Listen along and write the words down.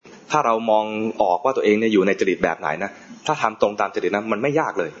ถ้าเรามองออกว่าตัวเองเนี่ยอยู่ในจริตแบบไหนนะถ้าทำตรงตามจริตนะมันไม่ยา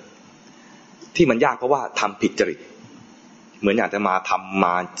กเลยที่มันยากเพราะว่าทำผิดจริตเหมือนอย่างจะมาทำม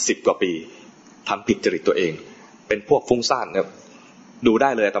า10 กว่าปีทำผิดจริตตัวเองเป็นพวกฟุ้งซ่านเนี่ยดูได้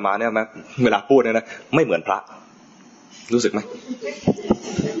เลยอาตมาเนี่ยเวลาพูดเนี่ยนะไม่เหมือนพระรู้สึกไหม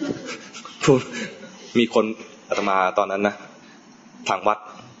มีคนอาตมาตอนนั้นนะทางวัด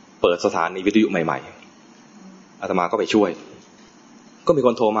เปิดสถานีวิทยุใหม่ๆอาตมาก็ไปช่วยก็มีค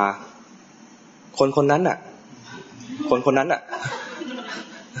นโทรมาคนนั้นน่ะคนนั้นน่ะ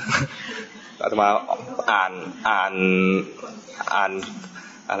อาตมาอ่าน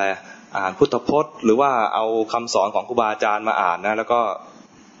อะไรอ่านพุทธพจน์หรือว่าเอาคำสอนของครูบาอาจารย์มาอ่านนะแล้วก็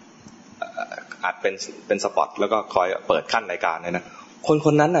อัดเป็นสปอตแล้วก็คอยเปิดขั้นรายการเลยนะค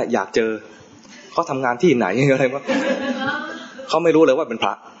นนั้นน่ะอยากเจอเขาทำงานที่ไหนอะไรวะเขาไม่รู้เลยว่าเป็นพร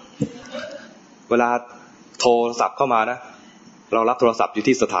ะเวลาโทรศัพท์เข้ามานะเรารับโทรศัพท์อยู่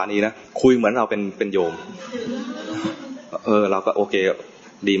ที่สถานีนะคุยเหมือนเราเป็นโยมเราก็โอเค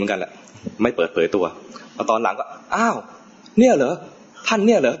ดีเหมือนกันแหละไม่เปิดเผยตัวตอนหลังก็อ้าวเนี่ยเหรอท่านเ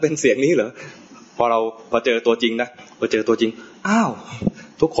นี่ยเหรอเป็นเสียงนี้เหรอพอเจอตัวจริงนะพอเจอตัวจริงอ้าว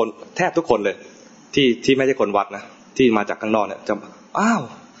ทุกคนแทบทุกคนเลยที่ไม่ใช่คนวัดนะที่มาจากข้างนอกเนี่ยจะอ้าว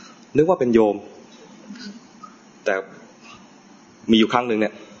นึกว่าเป็นโยมแต่มีอยู่ครั้งนึงเนี่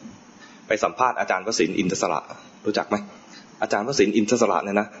ยไปสัมภาษณ์อาจารย์วสินทร์อินทศระรู้จักไหมอาจารย์วสินทร์อินทศระเ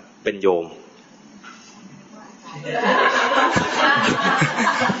นี่ยนะเป็นโยม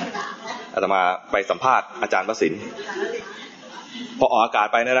อาตมาไปสัมภาษณ์อาจารย์วสินทร์พอออกอากาศ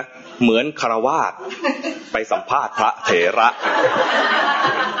ไปนะเหมือนคฤหัสถ์ไปสัมภาษณ์พระเถระ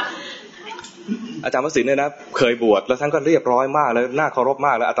อาจารย์วสินทร์เนี่ยนะเคยบวชแล้วท่านก็เรียบร้อยมากแล้วน่าเคารพม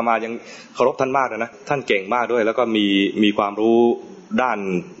ากแล้วอาตมายังเคารพท่านมากนะท่านเก่งมากด้วยแล้วก็มีความรู้ด้าน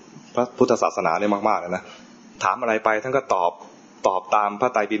พระพุทธศาสนาเนี่ยมากๆนะถามอะไรไปท่านก็ตอบตามพระ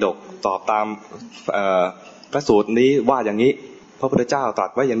ไตรปิฎกตอบตามพระสูตรนี้ว่าอย่างนี้พระพุทธเจ้าตรัส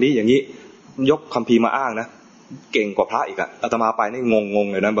ไว้อย่างนี้อย่างนี้ยกคัมภีร์มาอ้างนะเก่งกว่าพระอีกอ่ะอาตมาไปนี่งง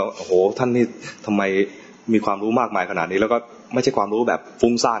เลยนะแบบโอ้โหท่านนี่ทำไมมีความรู้มากมายขนาดนี้แล้วก็ไม่ใช่ความรู้แบบ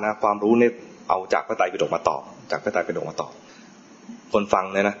ฟุ้งซ่านนะความรู้เนี่ยเอาจากพระไตรปิฎกมาตอบจากพระไตรปิฎกมาตอบคนฟัง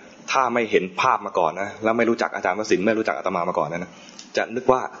เนี่ยนะถ้าไม่เห็นภาพมาก่อนนะแล้วไม่รู้จักอาจารย์วสินทร์ไม่รู้จักอาตมามาก่อนนะจะนึก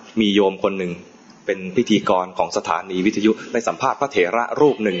ว่ามีโยมคนหนึ่งเป็นพิธีกรของสถานีวิทยุไปสัมภาษณ์พระเถระรู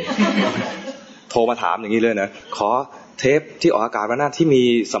ปหนึ่งโทรมาถามอย่างนี้เลยนะขอเทปที่ออกอากาศวันนั้นที่มี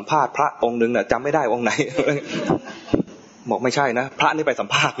สัมภาษณ์พระองค์หนึ่งน่ะจำไม่ได้องค์ไหนบอกไม่ใช่นะพระนี่ไปสัม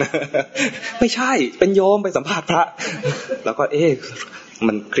ภาษณ์นะไม่ใช่เป็นโยมไปสัมภาษณ์พระแล้วก็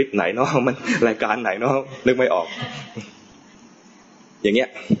มันคลิปไหนเนาะมันรายการไหนเนาะนึกไม่ออกอย่างเงี้ย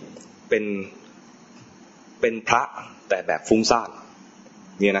เป็นพระแต่แบบฟุ้งซ่าน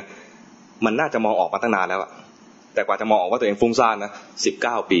เนี่ยนะมันน่าจะมองออกมาตั้งนานแล้วอะแต่กว่าจะมองออกว่าตัวเองฟุ้งซ่านนะ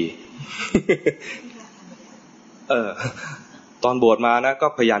19 ปีตอนบวชมานะก็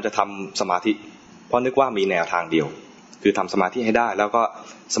พยายามจะทำสมาธิเพราะนึกว่ามีแนวทางเดียวคือทำสมาธิให้ได้แล้วก็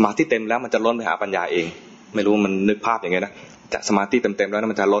สมาธิเต็มแล้วมันจะล้นไปหาปัญญาเองไม่รู้มันนึกภาพอย่างไงนะจะสมาธิเต็มๆแล้ว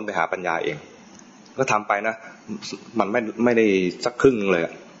มันจะล้นไปหาปัญญาเองก็ทำไปนะมันไม่ได้สักครึ่งนึงเลย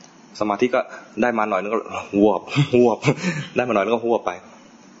สมาธิก็ได้มาหน่อยนึงก็หวบได้มาหน่อยนึงก็หวบไป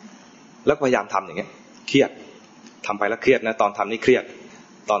แล้วพยายามทำอย่างเงี้ยเครียดทำไปแล้วเครียดนะตอนทำนี่เครียด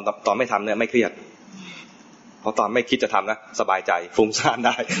ตอนไม่ทำเนี่ยไม่เครียดเพราะตอนไม่คิดจะทำนะสบายใจฟุ้งซ่านไ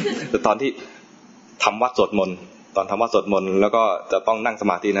ด้แต่ตอนที่ทำวัดสวดมนต์ตอนทำวัดสวดมนต์แล้วก็จะต้องนั่งส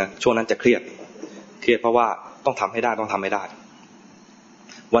มาธินะช่วงนั้นจะเครียดเพราะว่าต้องทำให้ได้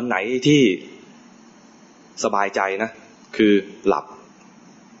วันไหนที่สบายใจนะคือหลับ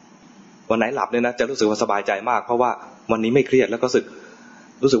วันไหนหลับเนี่ยนะจะรู้สึกว่าสบายใจมากเพราะว่าวันนี้ไม่เครียดแล้วก็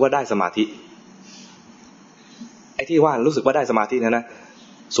รู้สึกว่าได้สมาธิไอ้ที่ว่ารู้สึกว่าได้สมาธินะ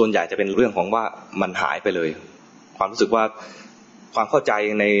ส่วนใหญ่จะเป็นเรื่องของว่ามันหายไปเลยความรู้สึกว่าความเข้าใจ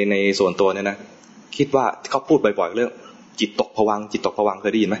ในส่วนตัวเนี่ยนะคิดว่าเขาพูดบ่อยๆเรื่องจิตตกภวังค์เค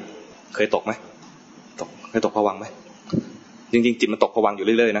ยได้ยินไหมเคยตกไหมเคยตกภวังค์ไหมจริงๆจิตมันตกภวังค์อยู่เ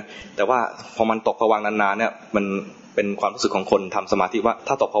รื่อยๆนะแต่ว่าพอมันตกภวังค์นานๆเนี่ยมันเป็นความรู้สึกของคนทำสมาธิว่า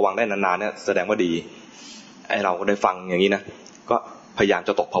ถ้าตกภวังค์ได้นานๆเนี่ยแสดงว่าดีไอเราก็ได้ฟังอย่างนี้นะก็พยายามจ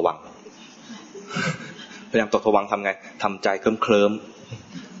ะตกภวังค์พยายามตกภวังค์ทำไงทำใจเคลิ้ม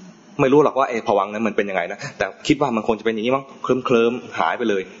ไม่รู้หรอกว่าภวังค์นั้นมันเป็นยังไงนะแต่คิดว่ามันคงจะเป็นอย่างนี้มั้งเคลิ้มหายไป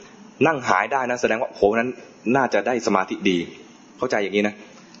เลยนั่งหายได้นะแสดงว่าโหนั้นน่าจะได้สมาธิดีเข้าใจอย่างนี้นะ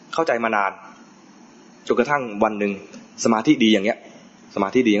เข้าใจมานานจนกระทั่งวันหนึ่งสมาธิดีอย่างเงี้ยสมา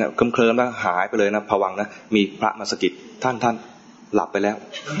ธิดีนะเคลิ้มแล้วหายไปเลยนะภวังค์นะมีพระมาสะกิดท่านหลับไปแล้ว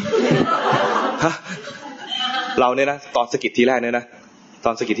ฮะเราเนี่ยนะตอนสะกิดทีแรกเนี่ยนะต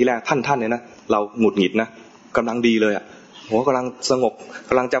อนสะกิดทีแรกท่านเนี่ยนะเราหงุดหงิดนะกำลังดีเลยอ่ะ หัวกำลังสงบ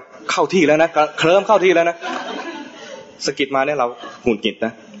กำลังจะเข้าที่แล้วนะเคลิ้มเข้าที่แล้วนะสะกิดมาเนี่ยเราหงุดหงิดน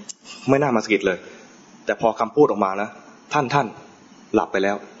ะไม่น่ามาสะกิดเลยแต่พอคำพูดออกมานะท่านหลับไปแ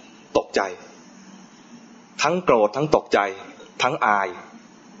ล้วตกใจทั้งโกรธทั้งตกใจทั้งอาย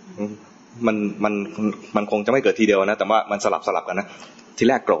มันคงจะไม่เกิดทีเดียวนะแต่ว่ามันสลับกันนะที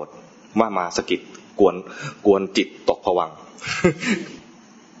แรกโกรธว่ามาสะกิดกวนจิตตกภวังค์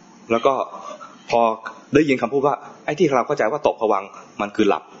แล้วก็พอได้ยินคำพูดว่าไอ้ที่เราเข้าใจว่าตกภวังค์มันคือ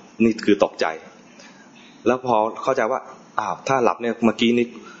หลับนี่คือตกใจแล้วพอเข้าใจว่าถ้าหลับเนี่ยเมื่อกี้นี่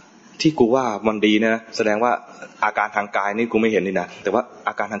ที่กูว่ามันดีนะแสดงว่าอาการทางกายนี่กูไม่เห็นนี่นะแต่ว่า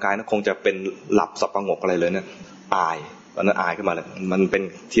อาการทางกายนั้นคงจะเป็นหลับสับประงกอะไรเลยนะอายตอนนั้นอายขึ้นมาเลยมันเป็น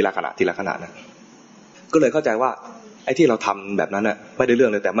ทีละขณะนะก็เลยเข้าใจว่าไอ้ที่เราทำแบบนั้นน่ะไม่ได้เรื่อ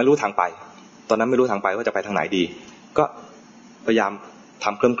งเลยแต่ไม่รู้ทางไปตอนนั้นไม่รู้ทางไปว่าจะไปทางไหนดีก็พยายามท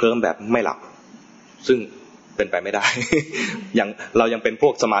ำเคลิ้มแบบไม่หลับซึ่งเป็นไปไม่ได้ เรายังเป็นพว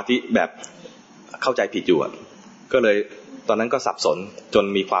กสมาธิแบบเข้าใจผิดอยู่ก็เลยตอนนั้นก็สับสนจน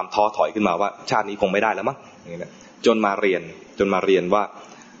มีความท้อถอยขึ้นมาว่าชาตินี้คงไม่ได้แล้วมั้งอย่างนี้นะจนมาเรียนว่า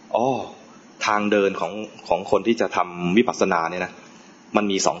ทางเดินของคนที่จะทำวิปัสสนาเนี่ยนะมัน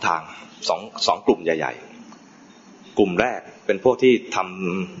มี2ทางสองกลุ่มใหญ่ๆกลุ่มแรกเป็นพวกที่ท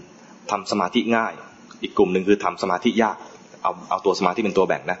ำสมาธิง่ายอีกกลุ่มหนึ่งคือทำสมาธิยากเอาตัวสมาธิเป็นตัว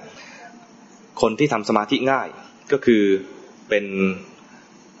แบ่งนะคนที่ทำสมาธิง่ายก็คือเป็น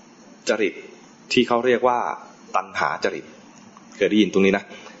จริตที่เขาเรียกว่าตัณหาจริตเคยได้ยินตรงนี้นะ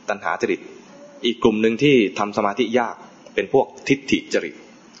ตัณหาจริตอีกกลุ่มหนึ่งที่ทำสมาธิยากเป็นพวกทิฏฐิจริต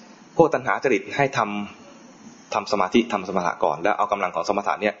พวกตัณหาจริตให้ทำสมาธิทำสมถะก่อนแล้วเอากำลังของสมถ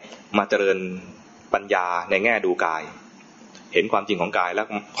ะเนี่ยมาเจริญปัญญาในแง่ดูกายเห็นความจริงของกายแล้ว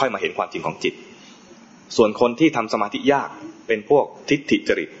ค่อยมาเห็นความจริงของจิตส่วนคนที่ทำสมาธิยากเป็นพวกทิฏฐิ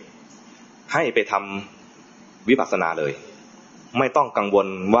จริตให้ไปทำวิปัสสนาเลยไม่ต้องกังวล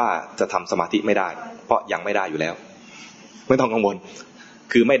ว่าจะทำสมาธิไม่ได้เพราะยังไม่ได้อยู่แล้วไม่ต้องกังวล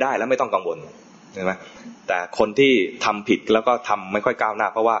คือไม่ได้แล้วไม่ต้องกังวลใช่ไหมแต่คนที่ทำผิดแล้วก็ทำไม่ค่อยก้าวหน้า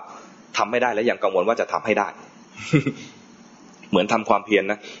เพราะว่าทำไม่ได้แล้วยังกังวลว่าจะทำให้ได้ เหมือนทำความเพียร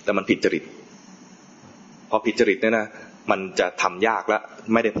นะแต่มันผิดจริตพอผิดจริตเนี่ยนะมันจะทำยากและ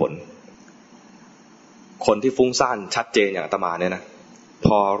ไม่ได้ผลคนที่ฟุ้งซ่านชัดเจนอย่างอาตมาเนี่ยนะพ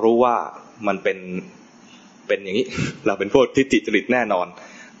อรู้ว่ามันเป็นอย่างนี้ เราเป็นพวกทิฏฐิจริตแน่นอน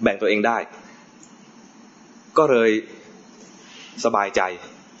แบ่งตัวเองได้ก็เลยสบายใจ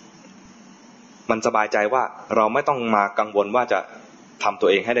มันสบายใจว่าเราไม่ต้องมากังวลว่าจะทำตัว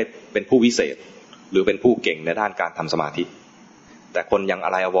เองให้ได้เป็นผู้วิเศษหรือเป็นผู้เก่งในด้านการทำสมาธิแต่คนยังอ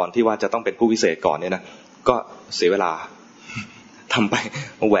ะไรอวรที่ว่าจะต้องเป็นผู้วิเศษก่อนเนี่ยนะก็เสียเวลาทำไป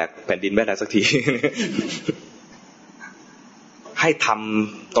แหวกแผ่นดินไม่ได้สักที ให้ท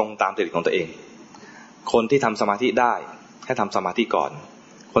ำตรงตามจริตของตัวเองคนที่ทำสมาธิได้ให้ทำสมาธิก่อน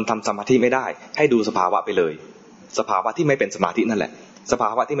คนทำสมาธิไม่ได้ให้ดูสภาวะไปเลยสภาวะที่ไม่เป็นสมาธินั่นแหละสภา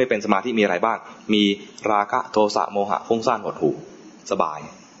วะที่ไม่เป็นสมาธิมีอะไรบ้างมีราคะโทสะโมหะฟุ้งซ่านหดหู่สบาย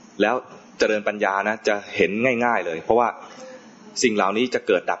แล้วเจริญปัญญานะจะเห็นง่ายๆเลยเพราะว่าสิ่งเหล่านี้จะเ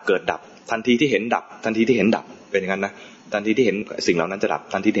กิดดับทันทีที่เห็นดับทันทีที่เห็นดับเป็นอย่างนั้นนะทันทีที่เห็นสิ่งเหล่านั้นจะดับ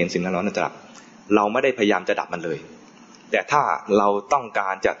ทันทีที่เห็นสิ่งเหล่านั้นจะดับเราไม่ได้พยายามจะดับมันเลยแต่ถ้าเราต้องกา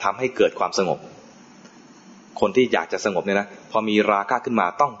รจะทำให้เกิดความสงบคนที่อยากจะสงบเนี่ยนะพอมีราคะขึ้นมา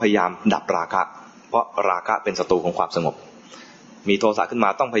ต้องพยายามดับราคะเพราะราคะเป็นศัตรูของความสงบมีโทสะขึ้นมา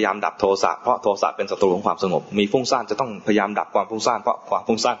ต้องพยายามดับโทสะเพราะโทสะเป็นศัตรูของความสงบมีฟุ้งซ่านจะต้องพยายามดับความฟุ้งซ่านเพราะความ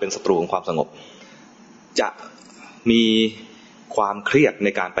ฟุ้งซ่านเป็นศัตรูของความสงบจะมีความเครียดใน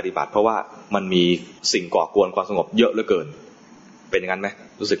การปฏิบัติเพราะว่ามันมีสิ่งก่อกวนความสงบเยอะเหลือเกินเป็นอย่างนั้นไหม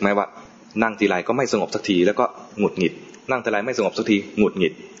รู้สึกไหมว่านั่งทีไรก็ไม่สงบสักทีแล้วก็หงุดหงิดนั่งทีไรไม่สงบสักทีหงุดหงิ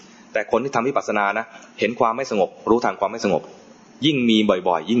ดแต่คนที่ทำวิปัสสนานะเห็นความไม่สงบรู้ทันความไม่สงบยิ่งมี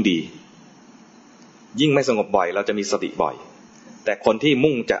บ่อยๆยิ่งดียิ่งไม่สงบบ่อยเราจะมีสติบ่อยแต่คนที่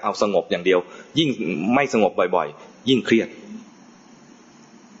มุ่งจะเอาสงบอย่างเดียวยิ่งไม่สงบบ่อยๆยิ่งเครียด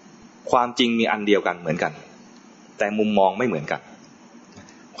ความจริงมีอันเดียวกันเหมือนกันแต่มุมมองไม่เหมือนกัน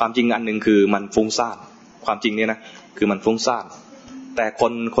ความจริงอันนึงคือมันฟุ้งซ่านความจริงเนี่ยนะคือมันฟุ้งซ่านแต่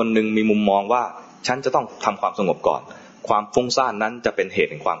คนนึงมีมุมมองว่าฉันจะต้องทำความสงบก่อนความฟุ้งซ่านนั้นจะเป็นเหตุ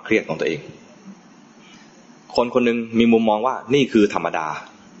แห่งความเครียดของตัวเองคนนึงมีมุมมองว่านี่คือธรรมดา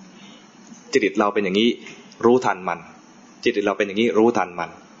จริตเราเป็นอย่างนี้รู้ทันมันจิตเราเป็นอย่างนี้รู้ทันมัน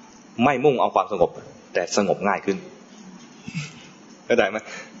ไม่มุ่งเอาความสงบแต่สงบง่ายขึ้นเข้าใจไหม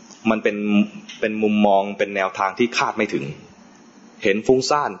มันเป็นมุมมองเป็นแนวทางที่คาดไม่ถึงเห็นฟุ้ง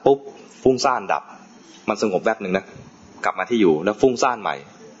ซ่านปุ๊บฟุ้งซ่านดับมันสงบแวบนึงนะกลับมาที่อยู่แล้วฟุ้งซ่านใหม่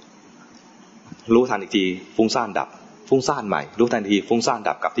รู้ทันอีกทีฟุ้งซ่านดับฟุ้งซ่านใหม่รู้ทันทีฟุ้งซ่าน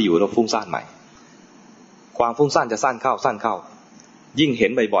ดับกลับที่อยู่แล้วฟุ้งซ่านใหม่ ความฟุ้งซ่านจะสั้นเข้ายิ่งเห็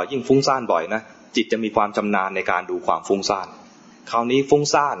นบ่อยๆยิ่งฟุ้งซ่านบ่อยนะจิตจะมีความชำนาญในการดูความฟุ้งซ่านคราวนี้ฟุ้ง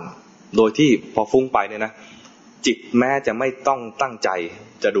ซ่านโดยที่พอฟุ้งไปเนี่ยนะจิตแม้จะไม่ต้องตั้งใจ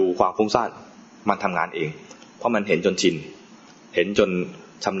จะดูความฟุ้งซ่านมันทำงานเองเพราะมันเห็นจนชินเห็นจน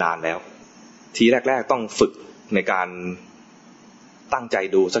ชำนาญแล้วทีแรกๆต้องฝึกในการตั้งใจ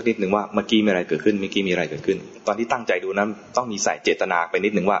ดูสักนิดหนึ่งว่าเมื่อกี้มีอะไรเกิดขึ้นตอนที่ตั้งใจดูนั้นต้องมีใส่เจตนาไปนิ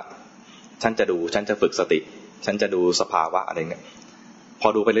ดหนึ่งว่าฉันจะดูฉันจะฝึกสติฉันจะดูสภาวะอะไรเงี้ยพอ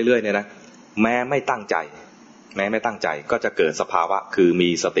ดูไปเรื่อยๆเนี่ยนะแม้ไม่ตั้งใจก็จะเกิดสภาวะคือมี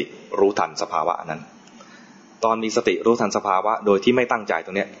สติรู้ทันสภาวะนั้นตอนมีสติรู้ทันสภาวะโดยที่ไม่ตั้งใจต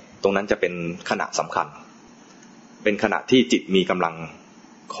รงนั้นจะเป็นขณะสำคัญเป็นขณะที่จิตมีกำลัง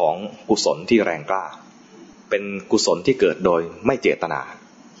ของกุศลที่แรงกล้าเป็นกุศลที่เกิดโดยไม่เจตนา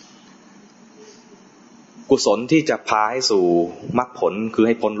กุศลที่จะพาให้สู่มรรคผลคือใ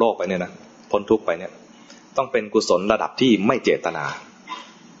ห้พ้นโลกไปเนี่ยนะพ้นทุกข์ไปเนี่ยต้องเป็นกุศลระดับที่ไม่เจตนา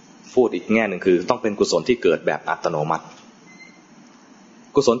พูดอีกแง่หนึ่งคือต้องเป็นกุศลที่เกิดแบบอัตโนมัติ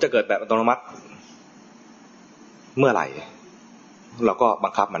กุศลจะเกิดแบบอัตโนมัติเมื่อไหร่เราก็บั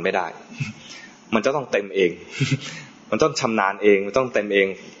งคับมันไม่ได้มันจะต้องเต็มเองมันต้องชำนาญเองมันต้องเต็มเอง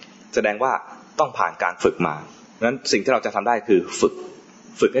แสดงว่าต้องผ่านการฝึกมาดังนั้นสิ่งที่เราจะทำได้คือ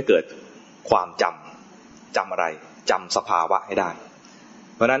ฝึกให้เกิดความจำอะไรจำสภาวะให้ได้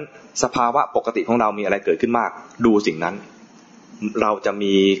เพราะฉะนั้นสภาวะปกติของเรามีอะไรเกิดขึ้นมากดูสิ่งนั้นเราจะ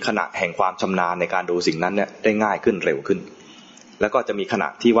มีขณะแห่งความชำนาญในการดูสิ่งนั้นเนี่ยได้ง่ายขึ้นเร็วขึ้นแล้วก็จะมีขณะ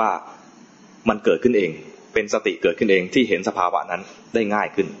ที่ว่ามันเกิดขึ้นเองเป็นสติเกิดขึ้นเองที่เห็นสภาวะนั้นได้ง่าย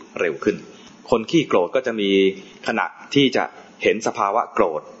ขึ้นเร็วขึ้นคนขี้โกรธก็จะมีขณะที่จะเห็นสภาวะโกร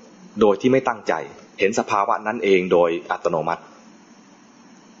ธโดยที่ไม่ตั้งใจเห็นสภาวะนั้นเองโดยอัตโนมัติ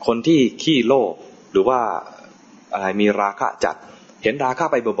คนที่ขี้โลภหรือว่าอะไรมีราคะจัดเห็นราคะ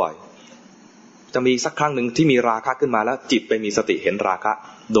ไปบ่อยๆจะมีสักครั้งหนึ่งที่มีราคะขึ้นมาแล้วจิตไปมีสติเห็นราคะ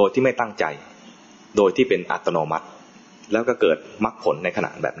โดยที่ไม่ตั้งใจโดยที่เป็นอัตโนมัติแล้วก็เกิดมรรคผลในขณะ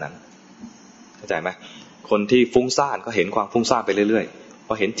แบบนั้นเข้าใจไหมคนที่ฟุ้งซ่านก็เห็นความฟุ้งซ่านไปเรื่อยๆพ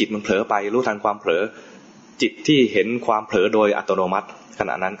อเห็นจิตมันเผลอไปรู้ทันความเผลอจิตที่เห็นความเผลอโดยอัตโนมัติขณ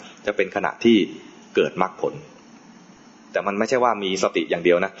ะนั้นจะเป็นขณะที่เกิดมรรคผลแต่มันไม่ใช่ว่ามีสติอย่างเ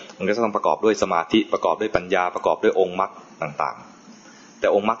ดียวนะมันก็ต้องประกอบด้วยสมาธิประกอบด้วยปัญญาประกอบด้วยองค์มรรคต่างๆแต่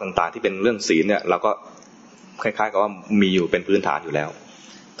องค์มรรคต่างๆที่เป็นเรื่องศีลเนี่ยเราก็คล้ายๆกับว่ามีอยู่เป็นพื้นฐานอยู่แล้ว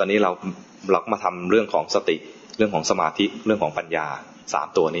ตอนนี้เรามาทำเรื่องของสติเรื่องของสมาธิเรื่องของปัญญา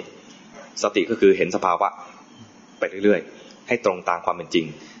3ตัวนี้สติก็คือเห็นสภาวะไปเรื่อยๆให้ตรงตามความเป็นจริง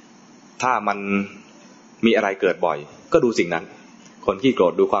ถ้ามันมีอะไรเกิดบ่อยก็ดูสิ่งนั้นคนขี้โกร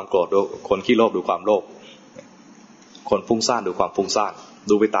ธดูความโกรธคนขี้โลภดูความโลภคนฟุ้งซ่านดูความฟุ้งซ่าน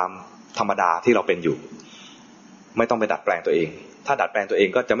ดูไปตามธรรมดาที่เราเป็นอยู่ไม่ต้องไปดัดแปลงตัวเองถ้าดัดแปลงตัวเอง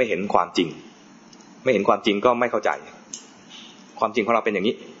ก็จะไม่เห็นความจริงไม่เห็นความจริงก็ไม่เข้าใจความจริงของเราเป็นอย่าง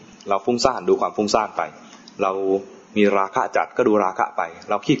นี้เราฟุ้งซ่านดูความฟุ้งซ่านไปเรามีราคะจัดก็ดูราคะไป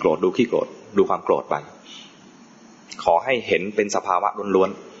เราขี้โกรธดูขี้โกรธดูความโกรธไปขอให้เห็นเป็นสภาวะล้วน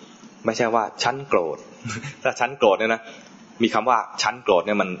ๆไม่ใช่ว่าฉันโกรธถ้าฉันโกรธเนี่ยนะมีคำว่าฉันโกรธเ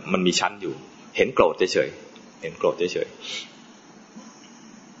นี่ยมันมีฉันอยู่เห็นโกรธเฉยๆเห็นโกรธเฉย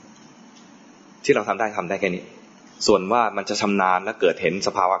ๆที่เราทำได้แค่นี้ส่วนว่ามันจะชำนาญและเกิดเห็นส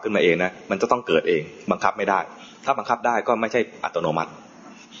ภาวะขึ้นมาเองนะมันจะต้องเกิดเองบังคับไม่ได้ถ้าบังคับได้ก็ไม่ใช่อัตโนมัติ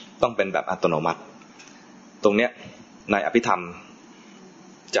ต้องเป็นแบบอัตโนมัติตรงเนี้ยในอภิธรรม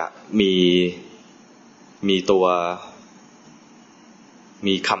จะมีตัว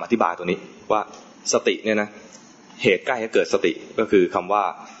มีคำอธิบายตัวนี้ว่าสติเนี่ยนะเหตุใกล้ให้เกิดสติก็คือคำว่า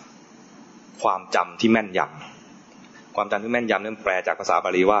ความจำที่แม่นยำความจำที่แม่นยำนั้นแปลจากภาษาบา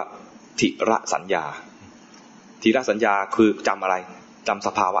ลีว่าทิระสัญญาทิระสัญญาคือจำอะไรจำส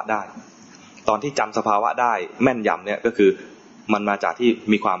ภาวะได้ตอนที่จำสภาวะได้แม่นยำเนี่ยก็คือมันมาจากที่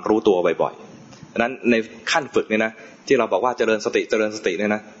มีความรู้ตัวบ่อยๆดังนั้นในขั้นฝึกเนี่ยนะที่เราบอกว่าเจริญสติเนี่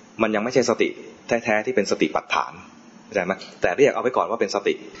ยนะมันยังไม่ใช่สติแท้ๆที่เป็นสติปัฏฐานเข้าใจไหมแต่เรียกเอาไว้ก่อนว่าเป็นส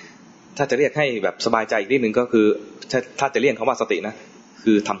ติถ้าจะเรียกให้แบบสบายใจอีกนิดนึงก็คือถ้าจะเรียกคำว่าสตินะ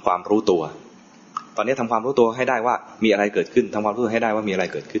คือทำความรู้ตัวตอนนี้ทำความรู้ตัวให้ได้ว่ามีอะไรเกิดขึ้นทำความรู้ตัวให้ได้ว่ามีอะไร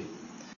เกิดขึ้น